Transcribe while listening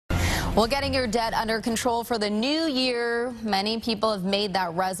Well, getting your debt under control for the new year, many people have made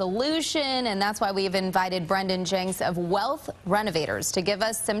that resolution, and that's why we've invited Bendon, Jenks of Wealth Renovators to give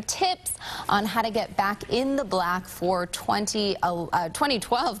us some tips on how to get back in the black for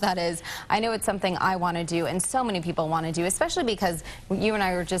 2012, that is. I know it's something I want to do, and so many people want to do, especially because you and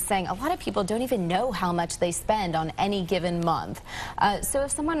I were just saying a lot of people don't even know how much they spend on any given month. So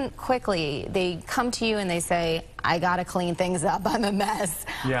if someone quickly, they come to you and they say, I got to clean things up, I'm a mess.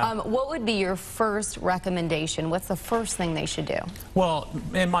 Yeah. What would be your first recommendation? What's the first thing they should do? Well,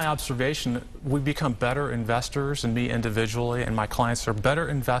 in my observation, we become better investors, and me individually and my clients are better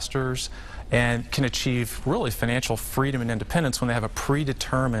investors and can achieve really financial freedom and independence when they have a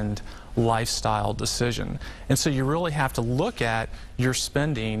predetermined lifestyle decision. And so you really have to look at your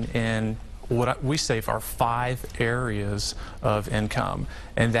spending in what we say are 5 areas of income,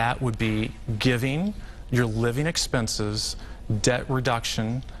 and that would be giving, your living expenses, debt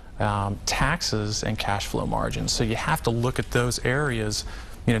reduction, taxes, and cash flow margins. So you have to look at those areas.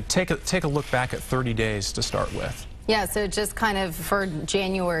 You know, take a look back at 30 days to start with. Yeah, so just kind of for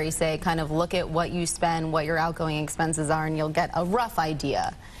January, say, kind of look at what you spend, what your outgoing expenses are, and you'll get a rough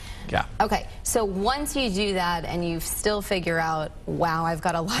idea. Yeah. Okay, so once you do that and you still figure out, wow, I've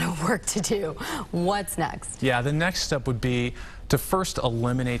got a lot of work to do, what's next? Yeah, the next step would be to first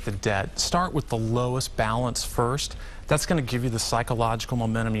eliminate the debt. Start with the lowest balance first. That's going to give you the psychological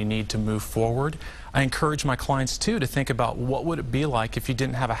momentum you need to move forward. I encourage my clients, too, to think about what would it be like if you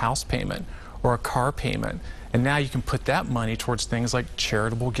didn't have a house payment or a car payment. And now you can put that money towards things like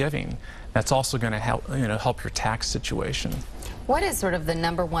charitable giving. That's also going to help, help your tax situation. What is sort of the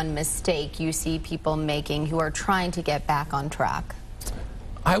 #1 mistake you see people making who are trying to get back on track?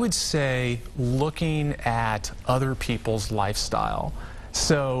 I would say looking at other people's lifestyle.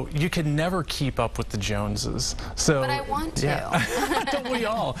 So you can never keep up with the Joneses. So, but I want to. Yeah. Don't we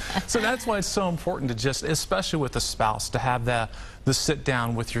all? So that's why it's so important to just, especially with a spouse, to have the sit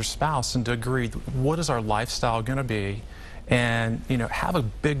down with your spouse and to agree, what is our lifestyle going to be? And, have a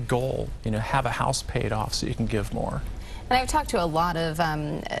big goal, have a house paid off so you can give more. And I've talked to a lot of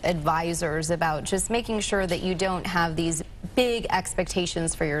advisors about just making sure that you don't have these big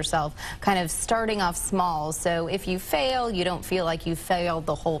expectations for yourself, kind of starting off small. So if you fail, you don't feel like you failed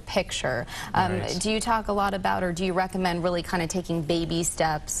the whole picture. Right. Do you talk a lot about, or do you recommend really kind of taking baby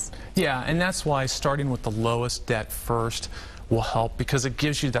steps? Yeah, and that's why starting with the lowest debt first will help, because it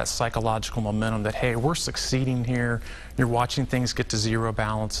gives you that psychological momentum that, hey, we're succeeding here. You're watching things get to zero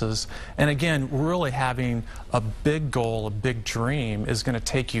balances. And again, really having a big goal, a big dream is going to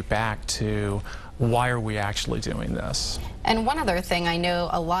take you back to why are we actually doing this? And one other thing, I know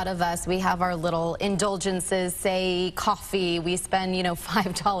a lot of us, we have our little indulgences, say coffee. We spend,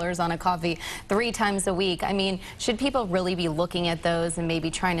 $5 on a coffee 3 times a week. I mean, should people really be looking at those and maybe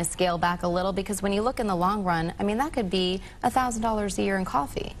trying to scale back a little? Because when you look in the long run, I mean, that could be $1,000 a year in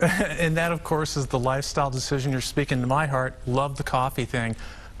coffee. And that, of course, is the lifestyle decision. You're speaking to my heart. Love the coffee thing.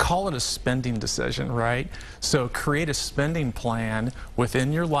 Call it a spending decision, right? So create a spending plan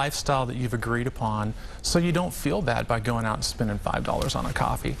within your lifestyle that you've agreed upon so you don't feel bad by going out and spending $5 on a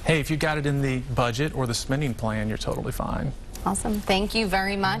coffee. Hey, if you got it in the budget or the spending plan, you're totally fine. Awesome. Thank you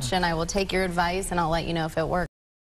very much, and I will take your advice and I'll let you know if it works.